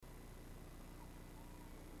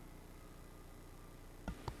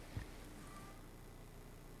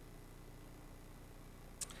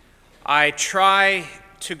I try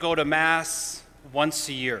to go to Mass once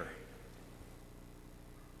a year.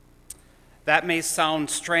 That may sound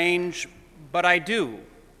strange, but I do.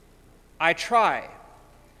 I try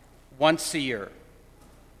once a year.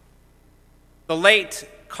 The late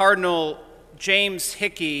Cardinal James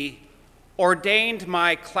Hickey ordained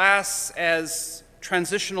my class as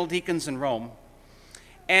transitional deacons in Rome,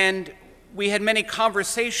 and we had many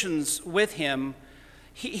conversations with him.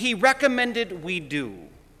 He recommended we do,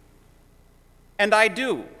 and I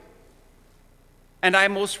do, and I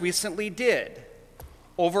most recently did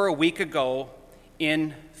over a week ago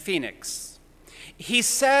in Phoenix. He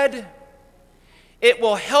said, "It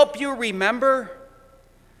will help you remember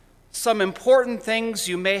some important things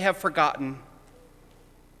you may have forgotten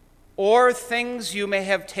or things you may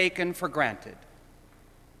have taken for granted."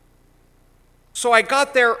 So I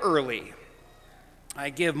got there early. I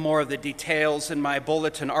give more of the details in my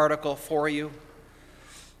bulletin article for you.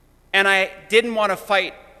 And I didn't want to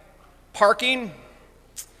fight parking,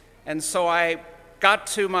 and so I got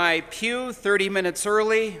to my pew 30 minutes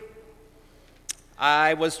early.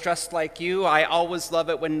 I was dressed like you. I always love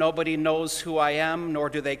it when nobody knows who I am, nor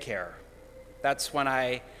do they care. That's when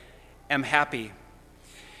I am happy.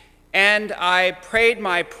 And I prayed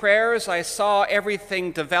my prayers. I saw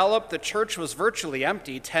everything develop. The church was virtually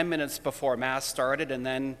empty 10 minutes before Mass started, and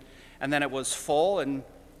then it was full. And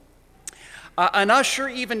an usher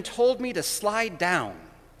even told me to slide down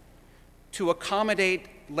to accommodate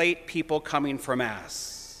late people coming for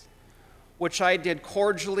Mass, which I did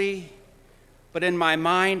cordially, but in my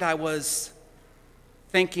mind I was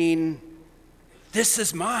thinking, this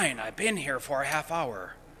is mine. I've been here for a half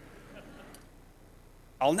hour.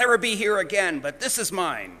 I'll never be here again, but this is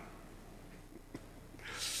mine.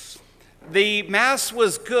 The Mass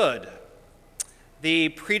was good. The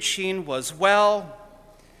preaching was well.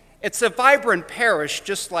 It's a vibrant parish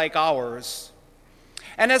just like ours.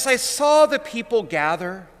 And as I saw the people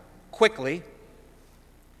gather quickly,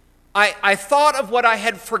 I thought of what I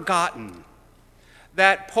had forgotten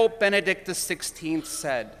that Pope Benedict XVI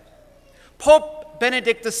said. Pope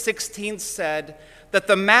Benedict XVI said that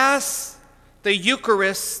the Mass, the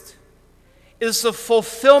Eucharist, is the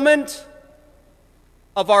fulfillment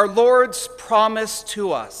of our Lord's promise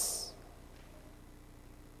to us.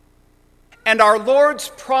 And our Lord's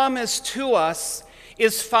promise to us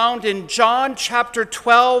is found in John chapter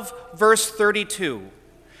 12, verse 32.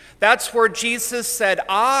 That's where Jesus said,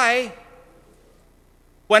 "I,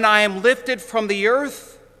 when I am lifted from the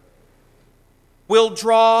earth, will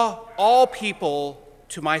draw all people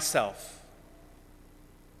to myself."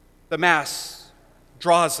 The Mass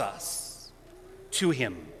draws us to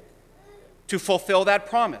him to fulfill that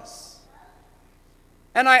promise.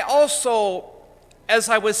 And I also, as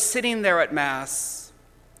I was sitting there at Mass,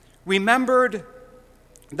 remembered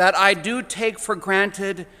that I do take for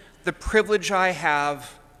granted the privilege I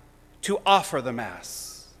have to offer the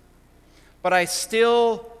Mass, but I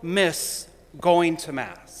still miss going to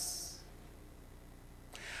Mass.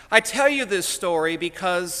 I tell you this story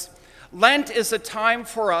because Lent is a time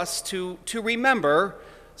for us to remember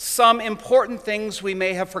some important things we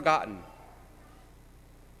may have forgotten,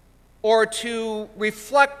 or to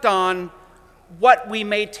reflect on what we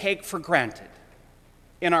may take for granted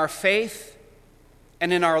in our faith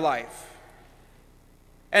and in our life.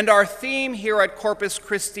 And our theme here at Corpus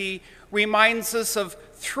Christi reminds us of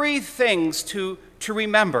three things to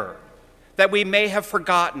remember that we may have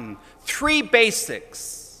forgotten, three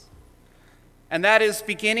basics. And that is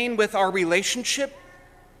beginning with our relationship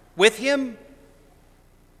with him,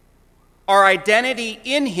 our identity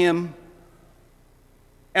in him,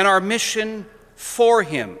 and our mission for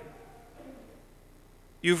him.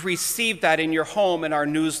 You've received that in your home in our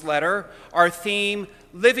newsletter. Our theme,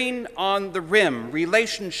 Living on the Rim,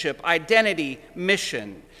 relationship, identity,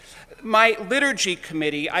 mission. My liturgy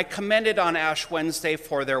committee, I commended on Ash Wednesday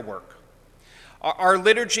for their work. Our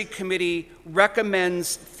liturgy committee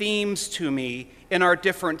recommends themes to me in our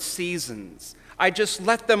different seasons. I just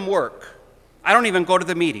let them work. I don't even go to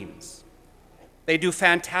the meetings. They do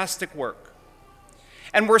fantastic work.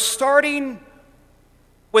 And we're starting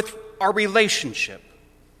with our relationship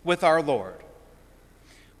with our Lord.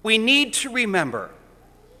 We need to remember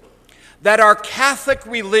that our Catholic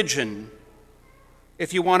religion,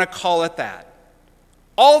 if you want to call it that,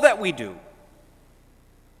 all that we do,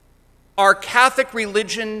 our Catholic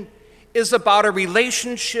religion is about a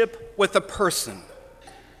relationship with a person.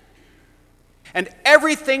 And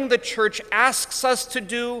everything the Church asks us to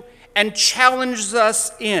do and challenges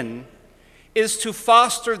us in is to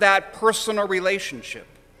foster that personal relationship.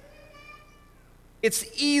 It's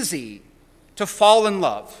easy to fall in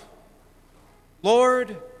love.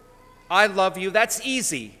 Lord, I love you, that's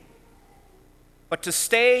easy. But to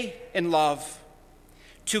stay in love,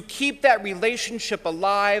 to keep that relationship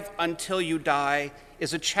alive until you die,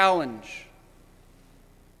 is a challenge.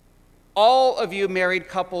 All of you married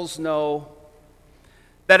couples know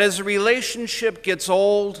that as a relationship gets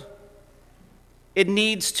old, it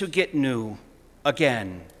needs to get new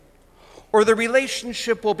again, or the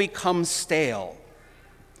relationship will become stale,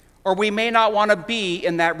 or we may not want to be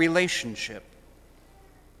in that relationship.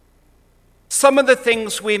 Some of the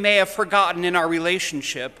things we may have forgotten in our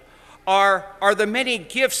relationship are the many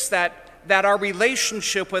gifts that our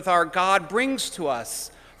relationship with our God brings to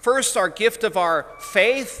us. First, our gift of our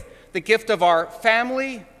faith, the gift of our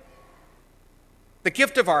family, the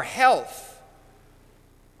gift of our health.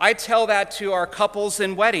 I tell that to our couples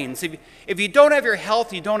in weddings. If you don't have your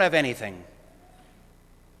health, you don't have anything.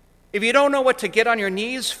 If you don't know what to get on your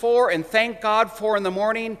knees for and thank God for in the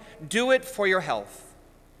morning, do it for your health.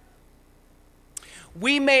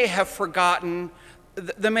 We may have forgotten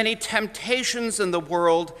the many temptations in the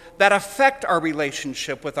world that affect our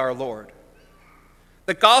relationship with our Lord.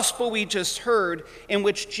 The gospel we just heard, in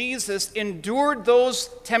which Jesus endured those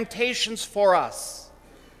temptations for us,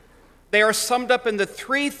 they are summed up in the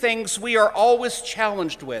three things we are always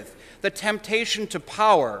challenged with. The temptation to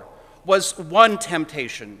power was one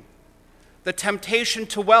temptation. The temptation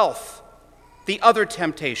to wealth, the other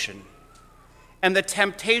temptation. And the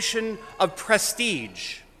temptation of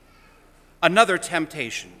prestige, another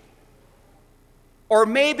temptation. Or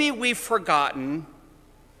maybe we've forgotten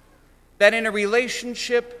that in a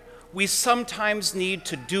relationship, we sometimes need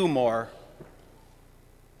to do more.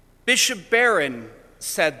 Bishop Barron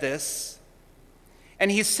said this, and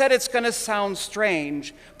he said it's going to sound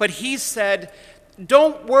strange, but he said,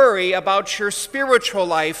 don't worry about your spiritual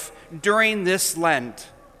life during this Lent.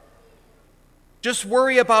 Just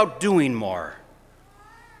worry about doing more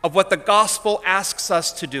of what the gospel asks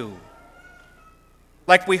us to do.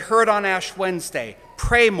 Like we heard on Ash Wednesday,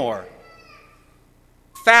 pray more,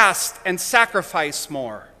 fast and sacrifice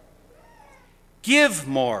more, give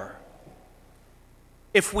more.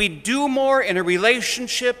 If we do more in a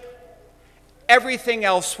relationship, everything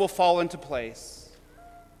else will fall into place.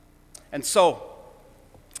 And so,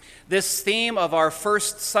 this theme of our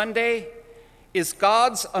first Sunday is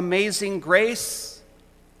God's amazing grace,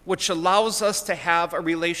 which allows us to have a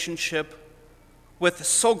relationship with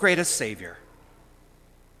so great a Savior.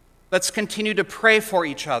 Let's continue to pray for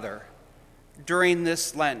each other during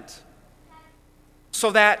this Lent, so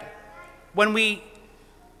that when we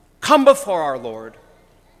come before our Lord,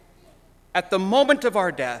 at the moment of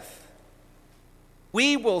our death,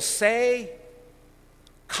 we will say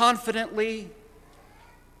confidently,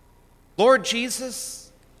 Lord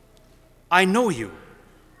Jesus, I know you.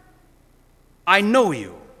 I know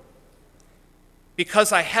you.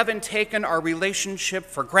 Because I haven't taken our relationship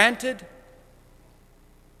for granted,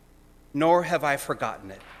 nor have I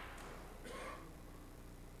forgotten it.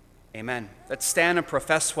 Amen. Let's stand and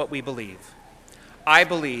profess what we believe. I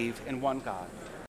believe in one God,